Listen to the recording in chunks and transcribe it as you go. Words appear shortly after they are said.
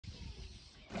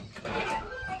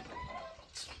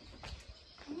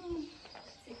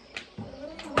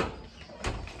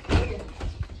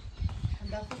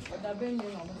been you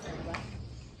on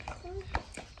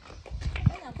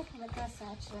I could have a class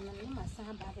actually, and my son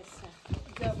about it, sir.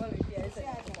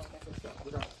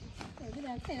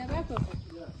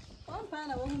 One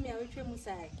pound of whom you are with him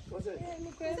side. Was it?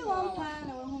 One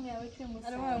pound of whom you are with him. I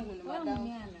don't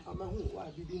know why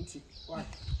didn't it? Why?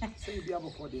 Say you be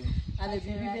able for them. And if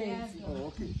you be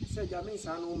okay. Say Jamin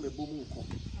San home a boom.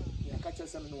 You catch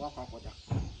us some walk up with that.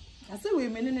 I say we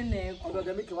men in there. Although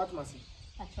they make what must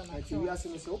I see we ask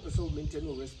him so so maintain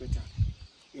no respect.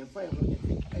 You fire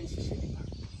and she said,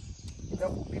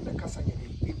 that would be the Cassan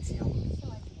in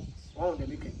one the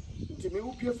weekend. To me,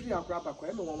 who peer free our grab back,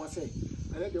 everyone say,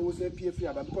 and then there was a peer free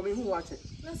about coming who watch it.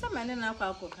 No, some men in our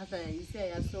Kwaku, you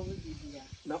say, I saw with you.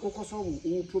 Now, no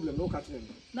problem, no catching.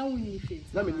 Now we need it.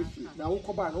 Let me lift it. Now,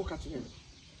 no catching him.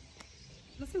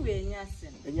 Let's see where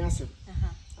Yasin. And Yasin.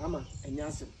 Ama, and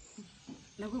Yasin.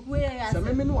 Now, where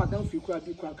some men know I don't feel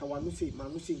quite crack. I want to say,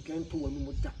 Manu say, can to a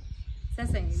muta.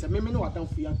 Some men know I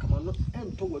don't feel come on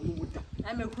and to a muta.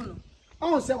 I'm a kuno.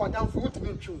 Oh, say what down for what to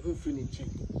be true, who finish.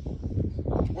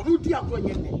 What do you have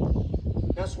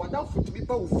going? That's what down for to be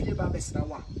both fear by Mr.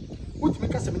 One. What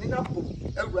make us a minute up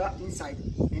inside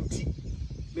in tea.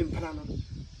 Memprano.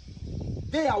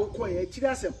 They are quiet,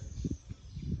 Chirasem.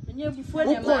 And you before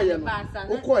the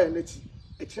man, quiet,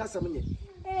 a Chirasam.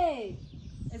 Hey,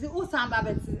 is it all some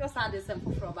babbits? Your son is some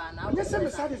for now. Yes, I'm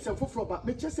a sad is some for but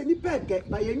me just any bad get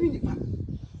by a unipa.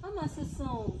 I'm a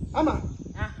son. Ama.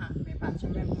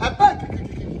 I beg.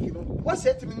 What's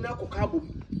it to me now? Cabo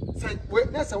said,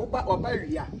 wait, that's a buy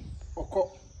or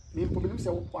call me.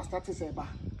 Was started say, bah,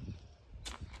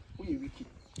 we wiki.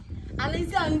 And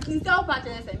it's all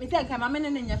patterns. Me take my men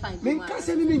in your fine. Me can't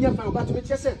send in your phone, but me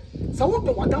just said, so what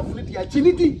the one for the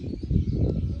agility?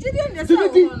 Didn't say,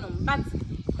 but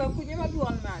could never be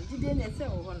one man. Didn't say,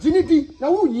 Ginity,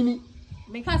 now you need.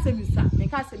 Me can't say,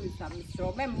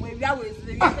 Mr. Mem, we always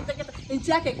in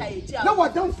jacket. Now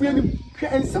what don't feel him,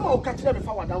 and somehow catch them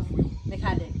before I don't feel. Make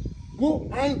her go,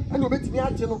 I know bet me, I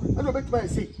know bet my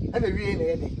say, and a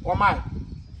real or mine.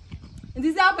 And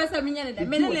this is our best minute, a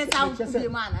minute sound to the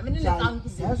man, a minute sound to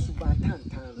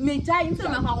the me giant to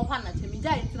my papa, me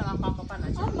giant to my papa.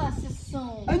 I'm a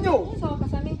son. I know.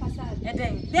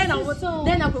 Then I was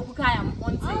then I will cook I am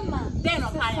one thing. Then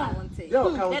I'll carry on one thing.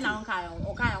 Then I'll carry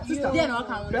on. Then I'll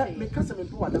count. Because I'm in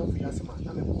poor, I don't feel as a man.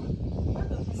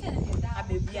 I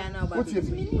baby, I know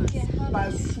about by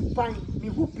supine me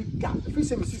who pick that. If you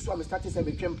say me, so I'm starting to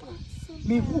be champion.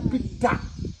 Me who pick that.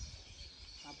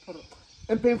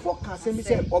 And painful can say me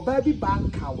say, or baby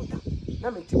bank cow. Now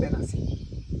me to Benassi.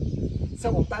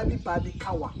 So, or baby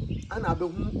cow. And I do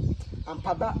and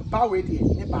Papa Bowedy,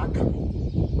 ne back.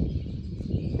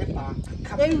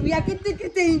 We are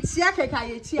getting Chiaka.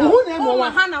 Who name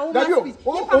Hannah? What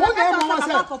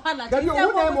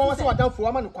done for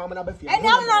woman come and be. And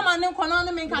now, man, no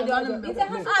can make a dollar. I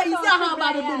see how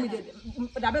bad it is.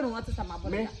 But I don't want to some of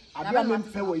me. I don't want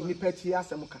to fail with Nipeti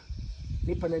Asamuka.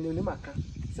 Nippon and Nimaka.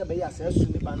 Sabaya says to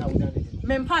me, Bana without it.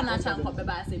 Mempana child of the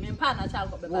bassy, Mempana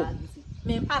child of the bassy,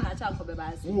 Mempana child of the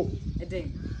bassy. A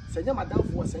day. Say,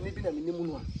 Madame was any bit of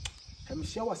Nimunua.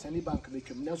 Michelle was any bank make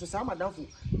him. Now, so some Madame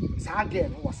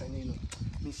Sagan was an ino.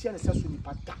 Michelle is actually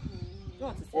pata.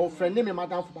 Oh, friend, name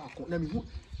Madame Baco.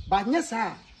 But yes,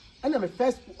 sir. And I'm a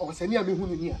first or sending me who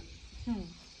near.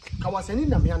 I was sending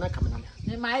them here. Coming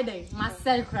in my day, my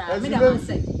cell cry. I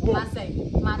say,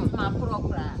 my poor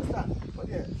cry.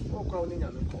 Oh, calling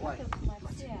him. Why?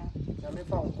 I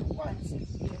found why.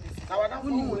 Now I don't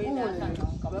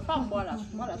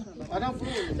know. I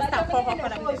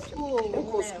don't school.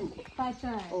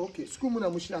 Okay, school Muna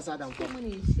Mushia Sadam.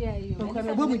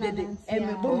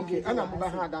 Okay, and I'm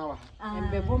behind our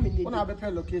and I'll be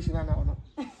location and now.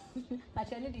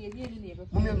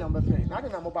 Mummy number 3. I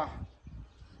don't know about.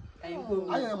 I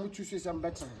am to see some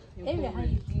better.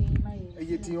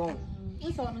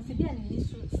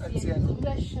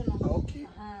 Okay,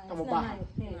 I'm about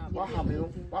what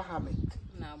happened?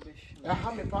 I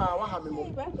have a power. What happened?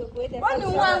 One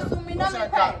who wants to me not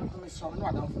and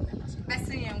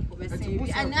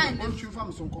I know you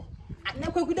from Sonko. I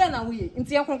never could then away in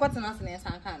the uncle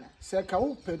and Sir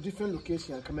Cow per different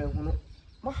location. Come on,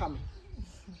 Mohammed.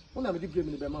 One of the people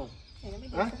in the mouth.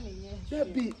 There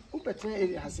be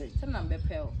Upetra has said, number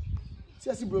pale.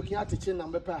 Says broken out to chin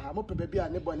number per ham, up a baby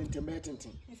and neighbor in Tibetan.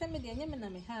 Send me the name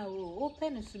and how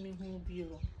open a swimming pool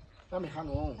bureau. I'm a hand.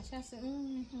 I shall say,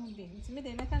 it's me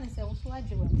the mechanic also. And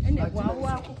the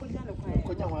wow, put down the quiet.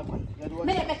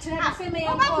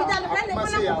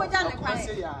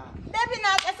 Maybe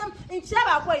not as some in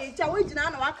Chava way, it's a witch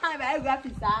now. What kind of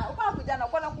graphics are? Or put down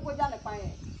a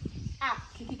quiet.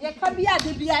 Ye kabia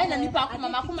de bia na nipa akoma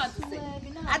makoma to say.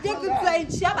 Ade kutua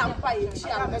enchia ba nkwa ye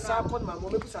chia. Na sa akọ na mo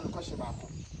mebusa no kwahye ba akọ.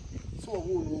 So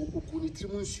wo no ogu ni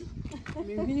tirim nsuo.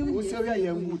 Me hwini mu. Wo se ya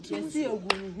yangu tirim. Ye se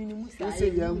ogu ni hwini mu sa. Wo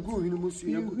se yangu hwini mu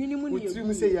nsuo. Wo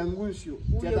tirim se yangu nsuo.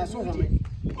 Ti da so ho me.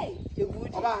 Egu.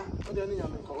 Oba, o de no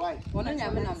nyame ko why? Ono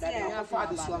nyame nam da Ya fa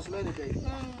de so aso me de dey.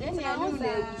 Den ya no na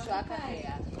egu so aka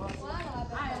ya.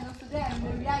 Ah, no today me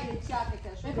wi aye chia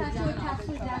keke so.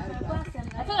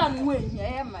 I thought I'm way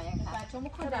here ma ya ka. Chomo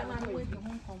ko da na we bi ho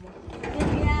nkomo.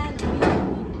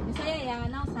 Say ya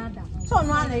na sa da. So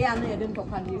no ana ya no ye dem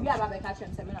toka na wi aba be ka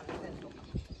chem se me na me dem toka.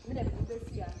 Me de be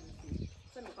sia ni.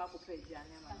 Se me kwa ko pe dia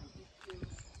na ma.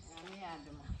 Ya me ya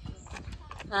dem.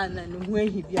 Ana no hu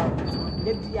ehi bia.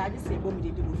 De bia de se bom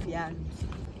de do fia ni.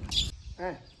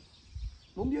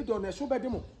 Mo mi do na so be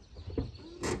demo.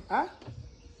 Ha?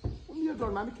 Mo mi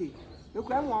do na me ke. E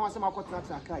kura mo anwa se ma kwotna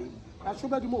tra kai. Na so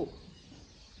be demo.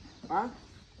 Ha?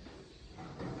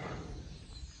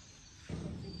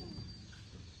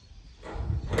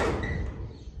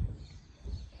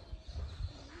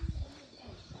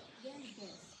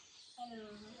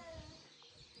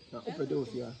 Na open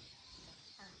ofia.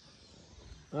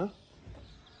 Huh?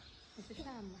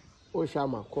 O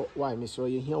shama ko why me so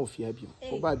ye hia ofia bi.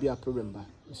 O ba bi a problem ba.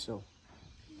 So.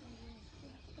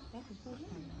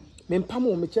 Me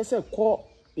mpamo me chese ko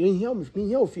ye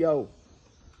hia ofia o.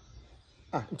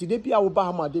 Ah, nti de bia wo ba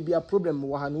ha ma de bia problem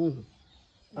wo ha no hu.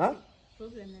 Ha?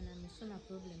 Problem na me so na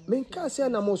problem. Me ka se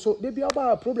na mo so de bia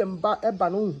ba problem ba e ba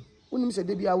no hu. Unim se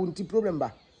de bia wo nti problem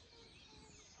ba.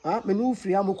 Ah, me no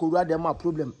free am ko rua dem ma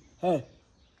problem.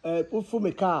 Ufu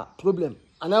me ka problem.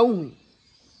 Ana hu.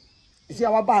 Isi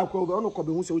awa ba ko be ono ko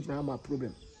be hu se wo gina ma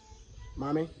problem.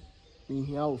 Mame, me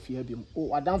hia ofia bi.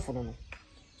 O adamfo no no.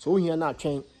 So wo hia na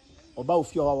atwen oba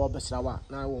ofia wa besra wa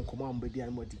na wo nkomo ambadi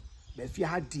an modi. Ba fia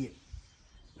ha de.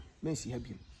 Men si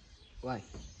habim. Why?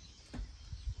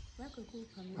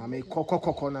 I may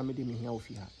cock na me de me here of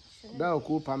here. That will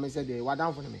cool me said they were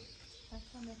down for me.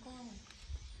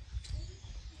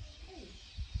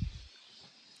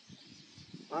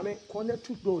 I may corner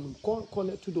to don,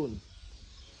 corner to don.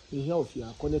 Me here of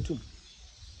here, corner to.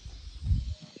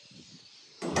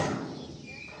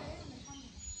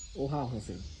 Oh, how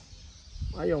say?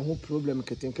 I have no problem,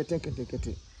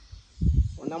 keten.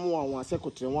 Onamu wa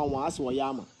secretary wa aso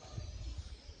yama.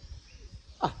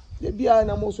 The bia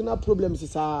na mo so na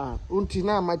problems sa unti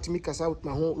na matimi kasa out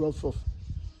na ho rough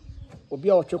obi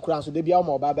a otwekura so de bia o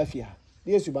ma oba ba fia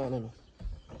de yesu ba na no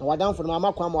na wadanfo na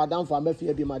makwa ma wadanfo amba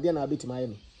fia bi ma de na abetima ye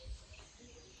me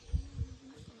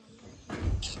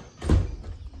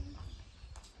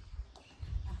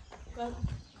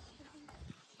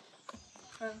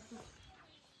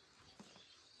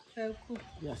Kwaku.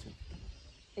 yes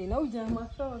E na uja ma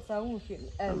so sa wu fi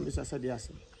Mr. said yes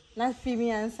na fi mi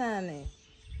ansa ne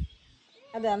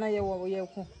ada na ye wo ye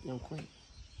ku yankwan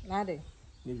na de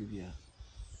ne bibia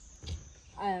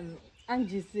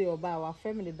Angie say oba wa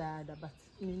family da but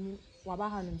ni wa ba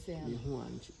hanum say ye hu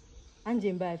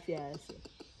Angie mba fi ase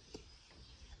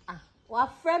wa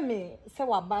family say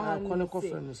wa ba hanum kono ko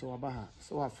friend say wa ba ha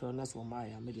say wa friend na say wa ma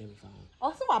ya me de me fa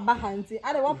o say wa ba hanti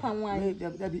ade wa pan wa me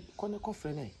da bi kono ko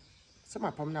friend eh say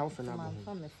ma pam na wo friend na ba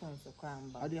ma me phone so kwa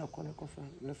mba ade kono ko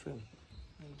friend ne friend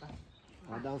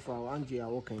Wadanfo Angie a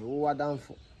wokan wo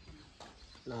wadanfo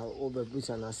na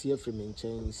obebusa na see free me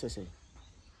nchen sese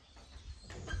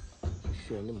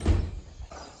sure ni mo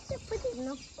put it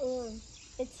not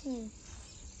it's me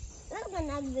not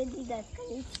gonna do that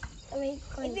can if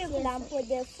you could put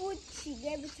the food she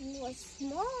gave it to me was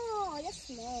small just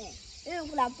small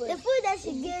the food that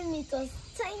she gave me was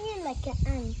tiny like an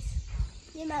ant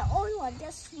yeah, my own was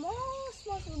just small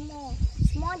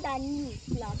than you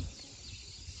club.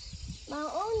 My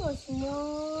own was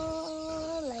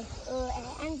more like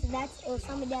an ant that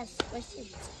somebody has question.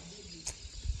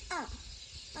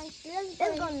 Let's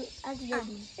go and ask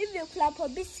Daddy. If you clap for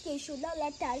biscuit, you should not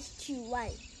let us chew.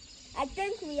 Why? I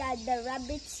think we are the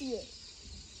rabbits here.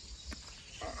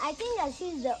 I think that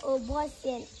she's the old boss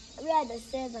and we are the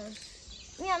servants.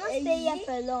 We are not staying here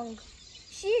for long.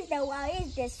 She's the one,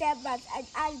 is the servants, and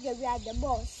us we are the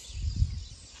boss.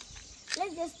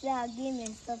 Let's just play our game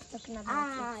and stop talking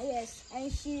about it. Yes.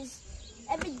 And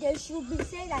every day she will be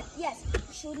saying that, yes,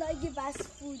 she will not give us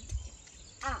food.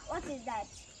 What is that?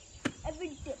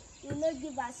 Every day, you will not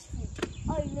give us food.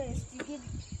 All you know is to give,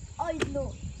 all you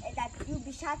know is that you'll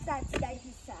be shouting at this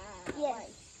yes.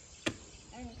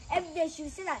 And every day she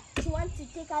will say that she wants to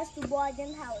take us to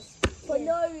boarding house for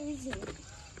no reason.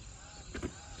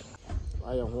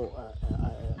 I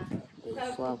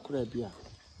for Krabia.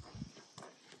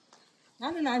 Na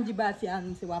Angie ba fi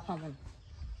an se wa pam.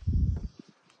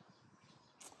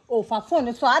 Oh, for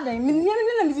phone so I didn't mean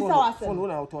you phone when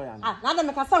I toy. Ah, now the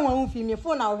make a sound who feel me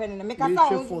phone now and make a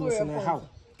sound how.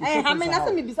 Eh, how many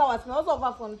nothing me be so was also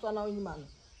for phone so now you man.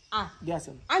 Ah, yes.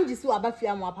 I'm just so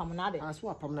abafia mo apam na de. I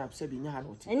saw apam na say be nya ha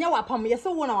no ti. Enya wapam ye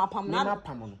so wo na wapam na. Na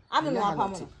apam no. I don't know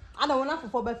apam. I don't want to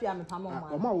for bafia me pam o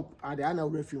ma ade ana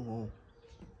wo refi ho.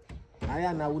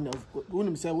 Aya na wo na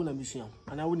wonim say wo na misua.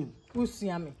 Ana wonim.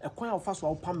 Usua me. E kwan ofa so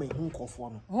wo pam me hu nkofo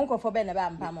no. Hu nkofo be na ba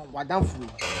mpam mo. Wadamfo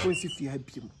ko nsi fi ha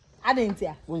biem.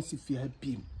 Adentia. Won si fi ha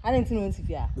biem. Adentia no nsi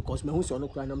fi ha. Because me hu say ono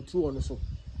kura nam true ono so.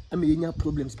 Am yenya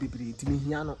problems bebre ti me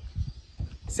hia no.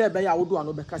 Say be ya wodo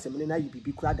ano be ka se me na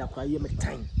yibibi kura da kura ye me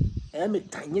time. Me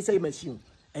time ye say machine.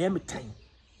 Me time.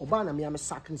 Oba na me am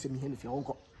sack ni se me hia ni fi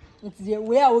wonko. Nti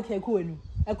we a wo ke ko enu.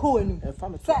 E ko enu.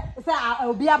 Say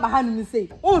obi abaha nu say.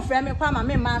 O frɛ me kwa ma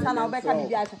me man sa na wo be ka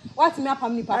bibi acha. What me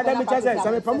apam ni papa. Ada me chese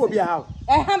say me pam obi a how.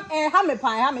 Ha me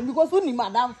pan ha me because woni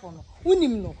madam fo no.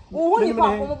 Unim no. O honi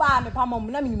kwa ko ba me pam mo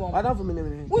na minimum. Madam fo me ne.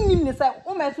 Unim ne say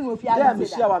o ma so no fi ada. Ya me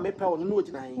shia wa me pe wo no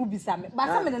ogina hin. Ubisa me. Ba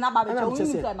sa me na ba be che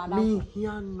unim say madam. Me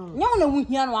hia no. Nya wo na wu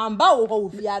hia no amba wo ho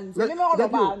fi ada. Me me wo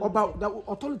ba. Oba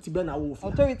authority be na wo fi.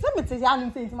 Authority me te ya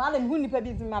no say nti ma na me hu nipa bi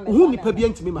nti ma me. Hu nipa bi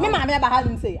ntimi ma. Me ma me ba ha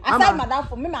say. Aside madam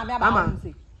for me ma me ba ha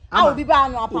say. Ah obi ba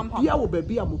no apam pam. Bia wo ba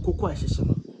bia mokoko a hyehye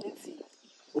no. Nti.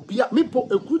 Obia me po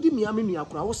ekrudi mia me nua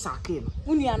kora wo sake no.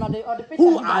 Unia no the picture.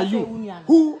 Who are you?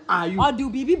 Who are you? Or do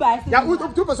bibi ba say. Ya wo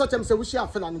to person tell me say wo share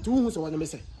fela nti wo hu so wo me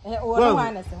say. O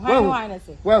wan say. Wan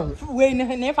say. Well, we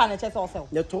ne fa na chese osel.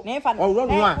 Ne to. Ne fa. O run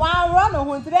one. Wan run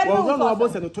ho nti be no. Run no bo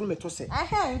say ne to me to say.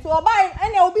 Nti oba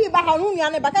ene obi ba ha no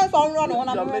nua ne ba kan so run no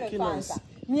na me fa.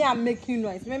 Me am making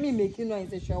noise. Me making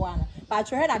noise sure one. But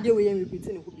you heard that they were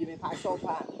repeating could be me pa shop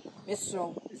pa. Me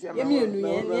strong. Ye me enu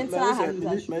ye ntra ha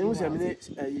nta. Me hu say me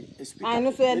speaker. I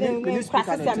know say dem class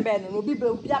sembe no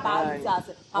obi aba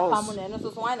ase. Papa mo na no so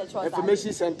why na church.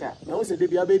 Information center. Me hu say de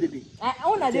bia be de bi.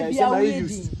 Una de bia we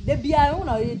di. De bia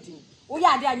una we di. O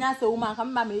ya de anya say woman ka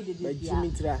mba me de bia.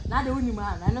 Na de woni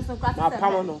ma na no so class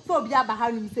sembe. So obi aba ha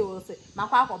no say wo say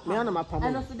makwa akọpa. Me na mapam.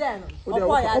 I know so den.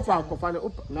 Opa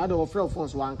akọfa na de wo frɛ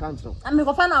phones wan country. Am me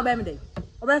kofa na oba me dey.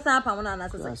 Oba san apam na na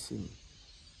say.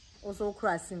 Also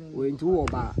crossing. We into wo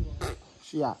ba.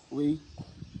 Shia, we.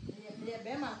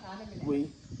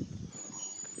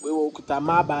 We wo kuta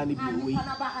ma ba ni bi we.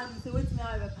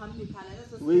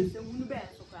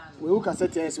 We wo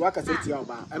cassette yes, wa cassette ya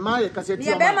oba. E ma ye cassette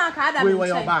ya oba. We wo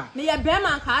oba. Me ye be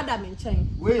man ka ada me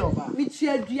nchen. We oba. Me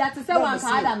chiadua te se wan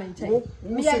ka ada me nchen.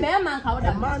 Me ye be man ka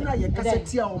ada me. Ma na ye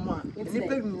cassette ya omo a. Ni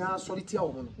pe nyina sori ti ya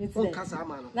omo no. Won kasa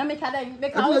ma no. Na me ka da me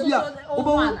ka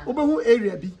so obo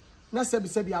area bi. Na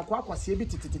sebi akwakwase bi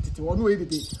titititi wono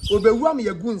edede obewu am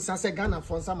ye gu nsa se Ghana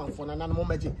fo nsa manfo na nanom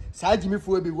magi saa jimi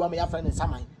fo obewu am ya fra ne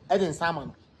nsaman e de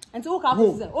nsaman enti o ka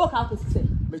ko se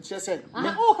me che se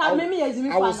o ka me ye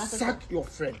jimi fo na sack your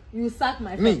friend you sack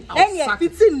my friend enye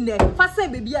fitin ne fa se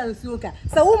bebi ansu ka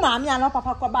se wo maami ana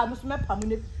papa kwa ba muso me pamu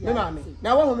ne fia me maami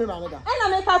na wo me maami da e na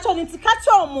me ka cho ni ti ka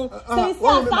cho mu se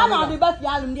sa na de ba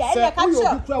fia alum de enye ka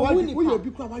cho wo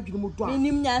obi kwa wadwene mu do a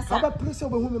minim nyansa ba prese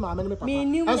wo hu me maami ne me papa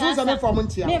minim nyansa so me fo mo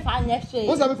ntia me fa nya hwe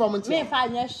wo se me fo mo ntia me fa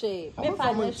nya hwe me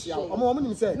fa nya hwe omo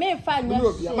nim se me fa nya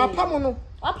hwe ma pam no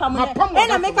apam e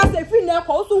na make us free na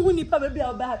ko so hu nipa be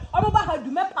oba ha oba ha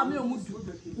du me pam no mu du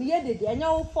me ye dede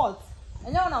enya wo fault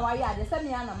enya na wa ye ade se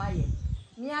me ana maye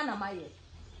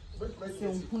se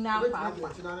hu na akwa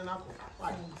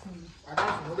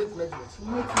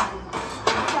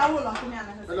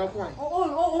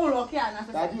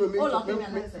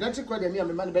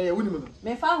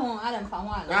me fa ho ala mfa ho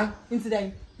ala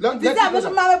incident me so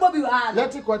ma we bobi wa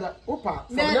let it quarter opa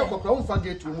from there kokra won fa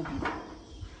gate mu bi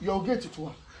your gate to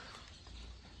a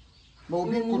ma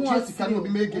obi ko trust kan obi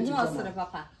me gate to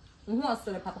papa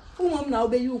umom na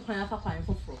obeyi ukwan afa kwan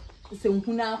foforo se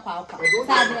nhu na akwa sabe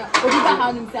obi ba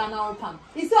ha nim se ana opam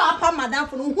ise apa madam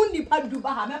fo no hu nipa du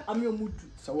ba ha me pam yo mudu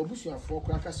sa wobusuafo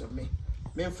kura ka so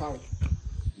me fa wo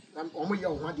na omo ye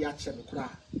ho ade a che me kura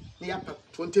ne ya pa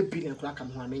 20 billion kura ka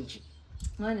me ho amenchi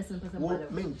wana se mpesa mwale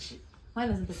menchi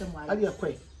wana se mpesa mwale ali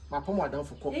akwe ma pam madam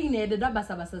fo ko e ne de da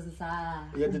basa sa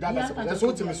ye de da basa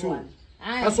so timi so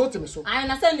aso timi so ai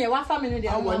na se ne wa family de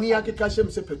awani akeka hye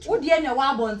me se petu wo de ne wa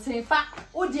abonten fa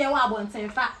wo de wa abonten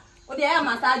fa wo de ya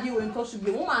massage we nto so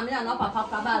bi wo ma me na papa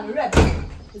papa ba no rep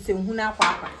se hu na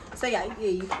akwa se ya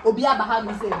yi obi aba ha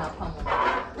no se na pam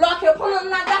lock e pono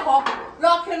na da ho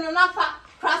lock no na fa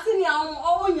krasi ni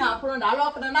o nya pono da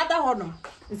lock na da ho no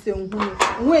se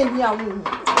hu ehi a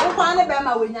wo kwa ne be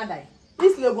ma we nya dai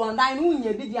this le go ndai no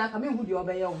nya bi di aka me hu di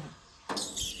obeye wo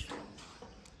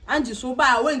anji so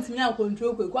ba we ntimi a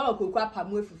control kwa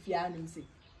pam afifia no se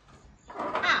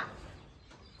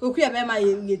Oku ebe ma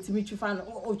yetimi chufa no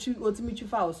otimi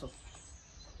chufa also.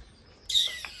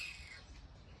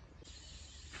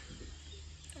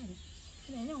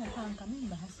 Enya opanka me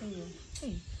ba hase yo.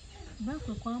 Hey. Ba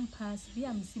kwakwan pass bi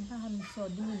am si ba ham so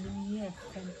de me ye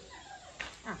fem.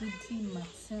 Iti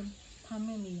matsem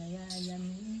pamemi ya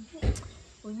mi.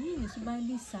 Oni ni suban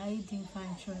bi side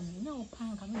infantry me na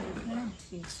opanka me be plan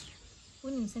tie.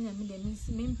 Oni se na me de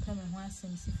me mpem ho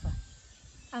asem sifa.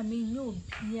 I mean, no,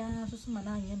 yeah, so man,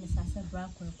 I am a black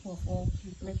or all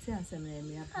people. Let's say I'm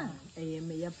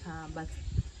a but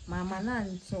my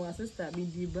man, so a sister be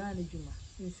the brand Juma.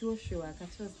 You so sure I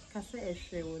can say a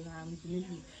share when I'm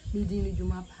meeting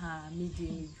Juma pa,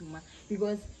 meeting Juma.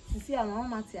 Because you see, I'm all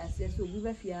Matthias, so we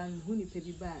were here and who need to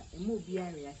be back and move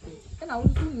behind reacting. And I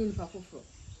was doing in Papa Fro.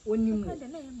 When you know,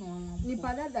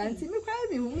 Nipada dance, me cry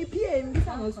me, who me PM, this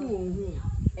one was who,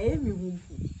 eh, me who.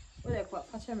 Well, I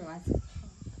quite catch me,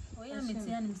 Oh, yeah, me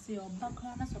say and say, oh,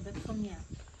 background so better for me.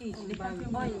 Hey, the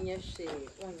background on your share,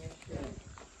 on your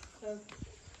share.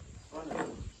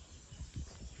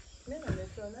 Men are my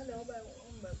friend, I know by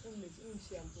in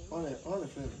shampoo. On a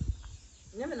friend.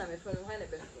 Never know my friend, why the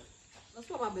best. That's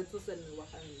what my bed to send me what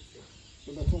I say.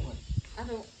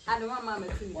 I don't want mamma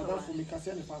to what for me,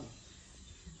 Cassian Farmer.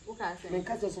 Okay, I say,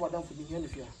 Cassian, what done for me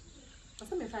here.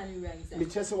 What's my family ranks? Me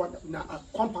chess what now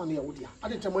a company would ya. I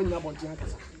didn't tell me about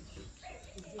Tiancasa.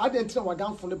 I didn't tell what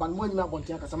down from the band when you about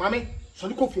Tiancasa. Mammy,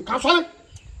 solid coffee, cancel.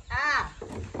 Ah,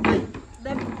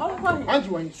 then all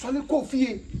Andrew, solid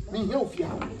coffee, me here of ya.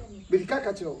 But the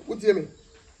cacacho, what do you mean?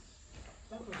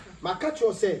 My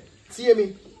catcher said, see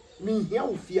me here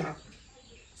of ya.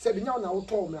 Said, now now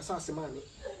told me assassin money.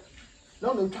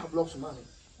 Now no cap blocks money.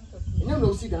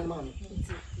 No see that money.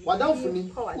 What down for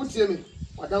me? What do you mean?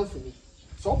 What down for me?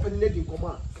 So open leg in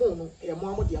command, phone, a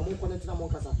mamma, the among connected among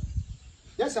Casa.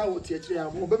 Yes, I will teach you a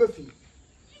more baby fee.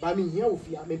 By me here with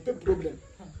you, I may pay problem.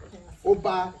 Oh,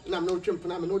 bar, and I'm no chimp,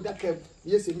 and I'm no that cab.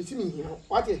 Yes, you see me here.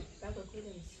 What?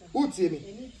 Who see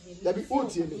me? There be who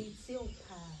see me.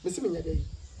 Miss me a day.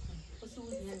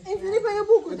 If you never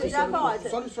book to your power,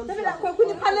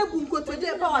 couldn't book to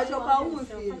their power, your power.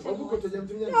 Book to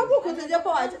their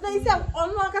power. They say, on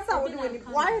one Casa would do it.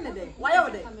 Why in a day? Why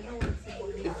are they?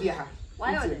 If you have,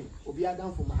 why are they? Will be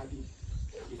down for my idea.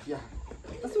 If you have.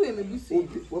 That's what we say.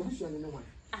 What was your one?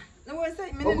 No, I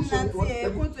say, minimum 20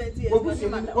 years. What was your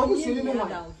name? What was your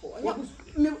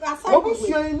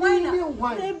name?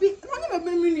 Why? Never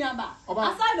been million about.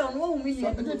 Aside on 1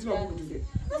 million.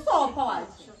 That's all power.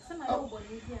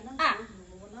 Ah,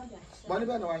 what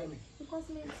about I am? because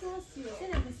me trust you.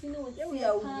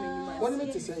 What am I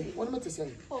to say? What am I to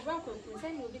say? Oh, Braco,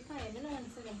 send you be kind. No one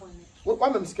said about it.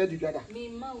 What am I scared together? Me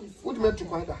mouse. What meant to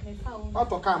find that? I'll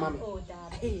talk, mamma. Oh,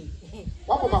 dad.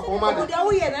 What about my mother? They are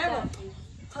we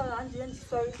and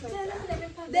sorry.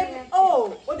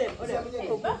 Oh,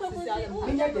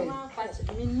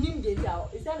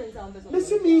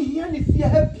 listen me here if you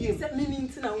help you. Set me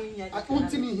into now. I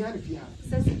won't me here if you have.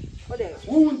 What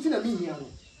won't tell me here.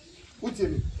 What tell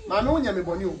me? My own yammy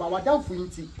bonny, but what down for you?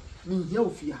 Me here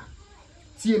of you.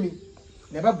 See me.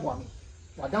 Never bore me.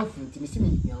 What down for you to see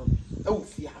me here. Oh,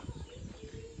 fear.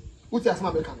 What else,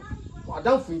 my become? What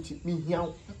down for you to me here.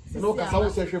 No, because I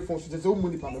was a chef for the own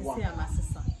money.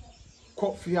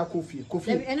 Coffee,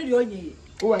 coffee. And you're ye.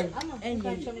 Oh, and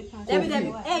ye.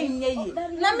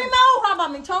 Let me know how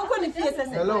about me.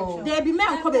 Hello. There be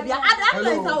men come baby.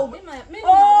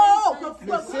 Oh,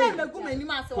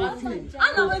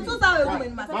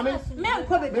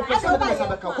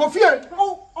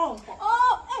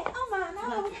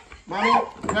 Mommy,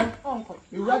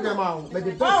 you read them out, but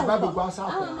the best Bible goes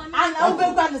out. I'll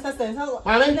go back to the sisters. Hello.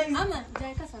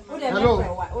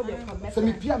 So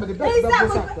me Pierre, the best Bible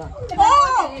goes out.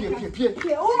 Oh, Pierre.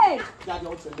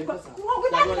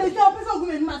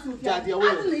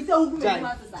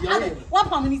 What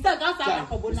for minister gas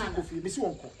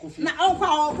coffee. Now,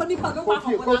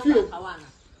 coffee.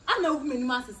 I know women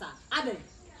masters. Ade.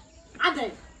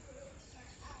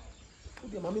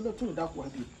 Mommy, not to that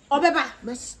one. Obeba.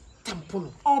 Miss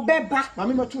Tampon. Obeba.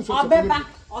 Mammy, not to Obeba.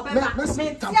 Miss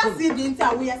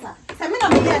Tampon. We are Samina,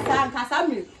 yes, and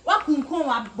Casamil. What can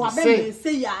come say?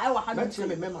 I have to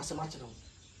remember so much.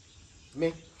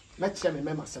 Me, let's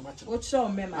remember so much. What show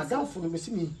me? I don't for me,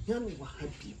 see me, young,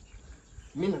 happy.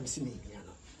 Me, I'm seeing me.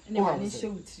 ne ma ne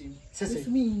show team sese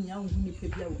me hia wo ni pe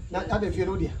bia wo na be fie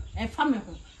no dia e fa me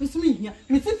ho me hia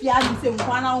me ti fia di se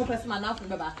nkwa na wo pese ma na fo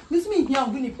beba me hia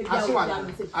wo ni pe bia wo ya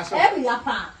me se e me ya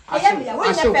pa e me ya wo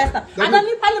ne festa ada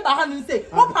ni pa le ba ha no se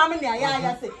wo pa me ne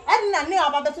ya se e na ne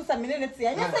aba be to se me ne te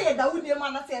anya se ye Dawudi ma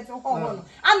na se te ho ho no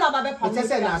ana aba be pa me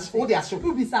se na wo de aso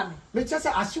bi sa me che se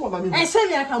aso ma me e she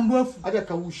me aka mbo afu ada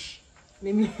ka wush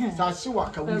me sa aso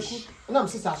ka wush na me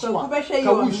se sa aso ka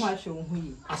wush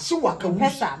aso ka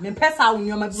wush me pesa wo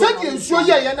nyoma bi se di nsuo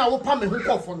ye na wo pa me ho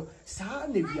kofo no sa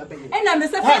na bia be ye e na me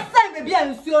se first time be bia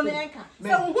nsuo no enka se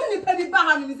wo hu ni pa bi ba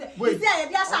ha no se isi a ye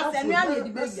dia sha se no na ye di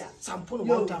be bia sampo no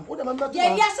one time wo da mamba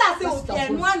ye dia sha se o fia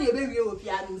no na ye be wie o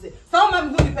fia no se so ma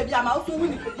me hu ni pa bia ma wo so hu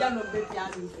ni pa bia no be fia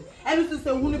no se e no se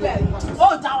hu ni be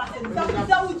o da wa se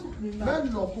se wo men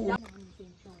no ko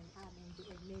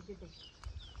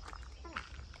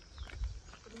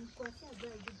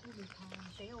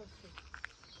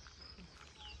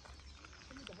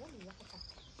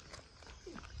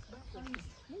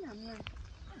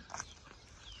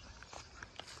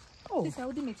Oh, this I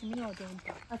would make me out.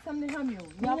 Assembly hamio.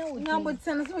 Nya but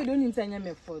sana so we don't need nya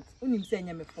me fault. Unim say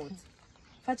nya me fault.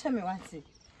 Facha me wate.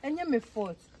 Enya me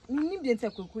fault. Minim de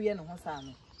ntakoku ye no ho sa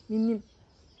no. Minim.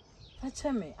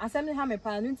 Facha me. Assembly ha me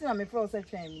pa no nti na me fro say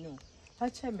twan me no.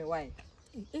 Facha me why?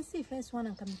 Esi first one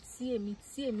anka me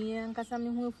tie me anka sa me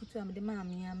ho afutu am de ma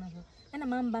me ama ho. Na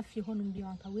mamba fie ho no bi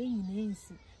anka we nyina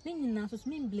ensi. Ne nyina so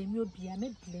me blame obi a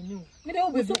me blame o. Me de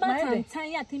obi so my tan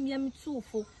ya temia me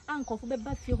tuufo ankofo be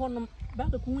ba fie ho no ba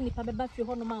ko hu nipa be ba fie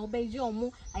ho no ma oba je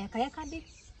omo ayaka de.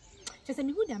 Chese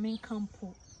me hu dia men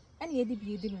campo. Ene ye de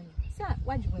bi edi me. Sa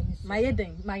wajwa ni so. My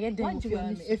den.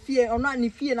 Efie ono ne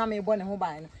fie na me bo ne ho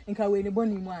ban no. Nka we ne bo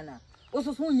ni mu ana.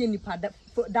 Oso so nye nipa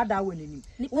dada wo nenim.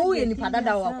 Wo ye nipa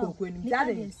dada wo akoko enim.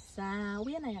 Jade sa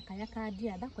we na yakayaka de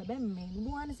ada kwa be me ni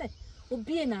bo an se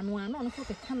obi na no ano no ko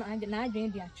keka na adwen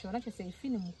de acho na chese efi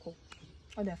ne muko.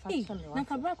 O de fa so me wa. Na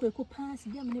ka bra ko eko pass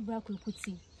bia me ne bra ko eko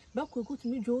ti. Bra ko eko ti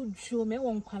me jojo me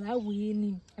won kwala we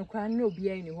ni. Ekwara na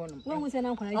obi ai ni ho no. Wo hu se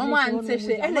na kwala o man se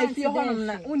she e na fie ho no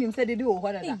na unim se dede wo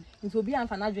ho dada. Nti obi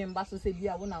amfa na adwen ba so se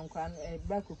bia wo na nkwara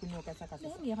bra ko eko ni o kasa kasa.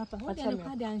 Ne me papa wo de no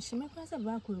ka de anhye me kwa se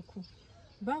bra ko eko.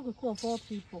 Bag of 4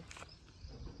 people.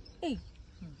 Hey,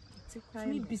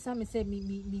 me bisa me say me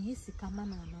yisi kama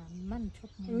na man chop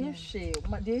me. Me she,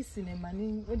 ma dey si ne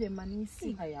mani, o de mani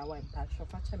si ha ya wa pa cho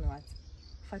facha me wat.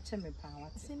 Facha me pa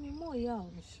wat. Say me mo ya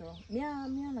o me sure. Me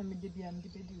na me de bia me de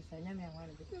bedi usa nya me anwa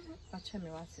ne. Facha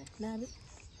me wat. Na be.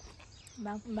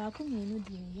 Ba ko me no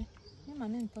die ye. Me ma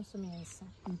ne nto so me ensa.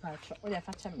 Mpa cho, o de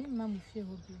facha me. Me ma me fie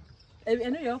ho bi.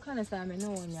 Eno yo kan sa me no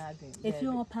wonya adwen. If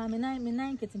you pa me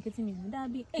nine keten me da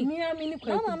bi. Me ni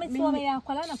kwaku. Mama me so me ya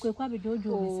kwala na kwaku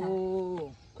abejojo me sa.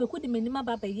 Oh. Kwaku de menima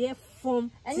baba ye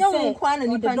form. Enya wo kwa na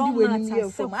nipa ndi we ni ye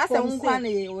form. Asa wo kwa na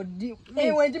ye odi.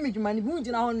 E we di medjuma ni bu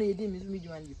ngina ho no ye di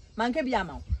medjuma ni. Manke bi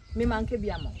ama. Me manke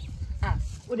bi ama. Ah,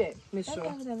 wo de me so.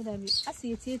 Da bi. Asa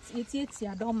yeti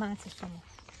adom ma ate so no.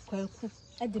 Kwaku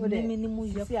e de me ni mu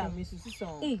ye form. Me susu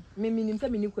so. Me nim se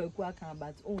me ni kwaku aka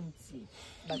but onti.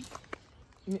 But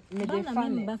me de fa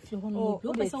ne ba fie ho no bi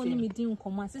o pesa oni me din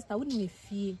komo sister wo ni me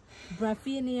fie bra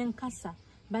fie ne yen kasa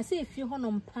ba se fie ho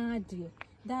no mpa de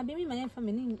da be mi ma yen fa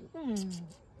me ni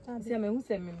se me hu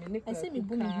se me ne kwa se me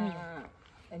bu me hu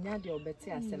enya de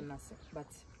obeti asem na se but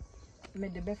me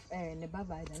de be ne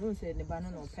baba da no se ne ba no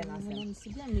no pe na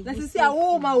asem na se a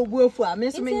wo ma obuafu a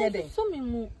me so me nye de so me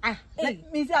mu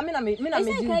me se me na me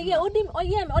di ka ye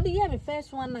odi ye me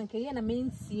first one na nke ye na me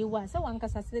nsie wa se wan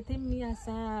kasa se temi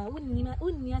asa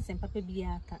wonni asem papa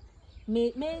bia aka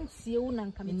me nsie wo na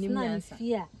nka me na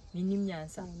fie a me nim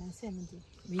nyansa na se me di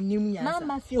me nim nyansa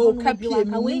mama fie ho no bi wa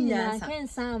ka we nyansa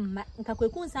kensa ma nka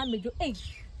kwaku nsa mejo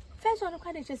first one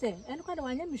kwa de chese eno kwa de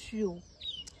wanya me hwio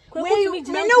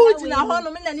me no ujina ho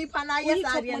no me na nipa na ye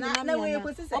sare na we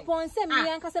ko sise upon se me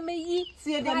yanka se me yi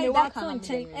tie de me waka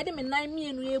nche e de me nan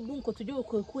mienu ebu nkotoje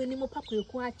okwaku ani mo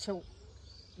pakwaku achew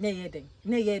na ye den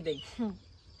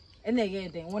ene ye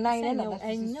den wona ye na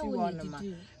enya wona ma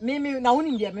me na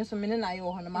woni ndia me so me na ye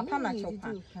wo ho no ma pa na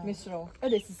chopa me sro e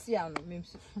de sisi a no me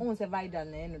so won se vida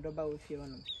na eno do ba wo fie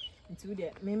no nti wo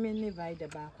de me ne vida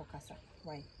ba akokasa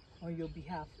why on your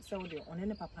behalf so de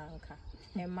onene papa anka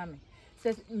e ma me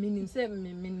says meaning say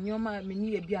me nyoma me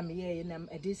ni bia me ye na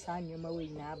e de sa nyoma we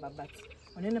nya aba but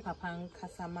onene papa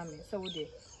nkasa ma me so de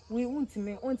we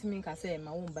untime nka say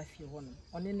ma wo mba fie ho no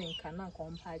onene nka na nka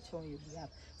ompa ache on your behalf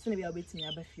so na bia obetimi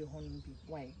aba fie ho no bi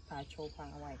why pa ache pa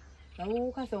why na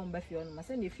wo ka se on ba fie no ma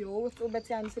se ne fie wo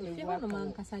beti am se me fie wo no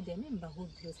man kasa de me mba ho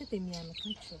bio se temi am ka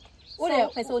kire o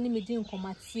de pese oni me di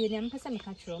nkoma tie ne am pese me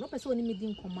ka kire no pese oni me di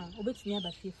nkoma obetumi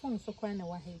aba fie phone so kora na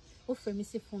wa he o fra mi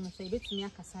se phone so ebetumi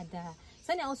akasa da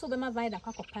se ne also be ma vida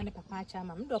kwakopa ne papa acha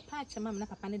ma ndo pa acha ma na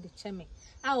papa ne de cheme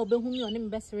a obehu mi oni me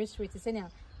be serious se ne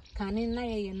kanin na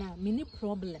ye na me ni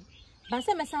problem ba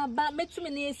se me sa ba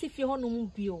metumi ne esi fie ho no mu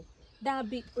bio da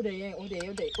bi o de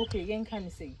okay yen kan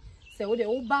say say o de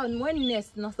o ba when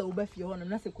next na say o ba fie ho no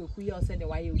na say Kwaku ya o say de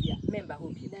wa ye obi a member ho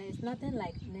bi there is nothing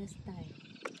like next time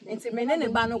enti me ne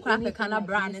ba no kra peka na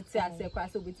bra ne ti ase kwa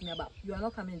say obetumi aba you are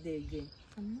not coming there again.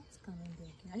 I'm not coming there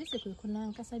again. I just say Kwaku na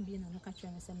nkasa bi na no ka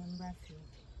kire me say member fie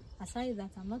aside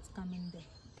that I'm not coming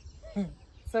there.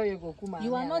 So you go kuma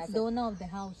you are not the owner of the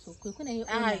house so Kwaku na you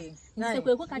say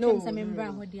Kwaku ka kire me say member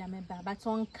ho dia member but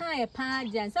on kai pa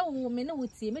dia say wo me no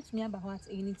wutie metumi aba ho at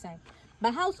any time.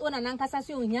 But house owner nankasa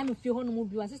se ohia me fie ho no mu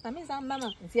bi sister me say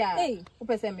mama hey who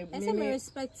person me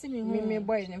respect me me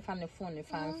boy ne fa ne phone ne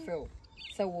fa feel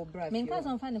say wo bra me nka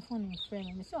so fa ne phone ne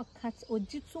friend me say o cat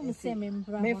ojitu me say me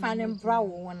bra me fa ne bra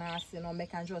wo na ase no me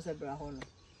kan jo say bra ho no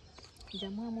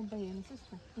jamaa mo ba ye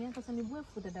sister me nka me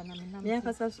buefu dada na me na me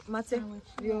nka mate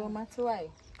yo mate why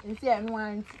nti enu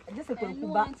an just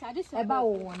Kwaku ba e ba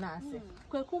wo na ase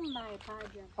Kwaku mai pa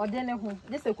aja ode ne ho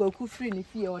just Kwaku free ne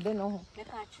fie ode ne ho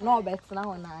na obetena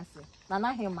ho na ase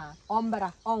na hema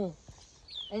ombra on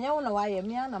enye wo na wa ye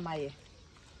me ana maye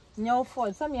nye wo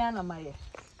for so me ana maye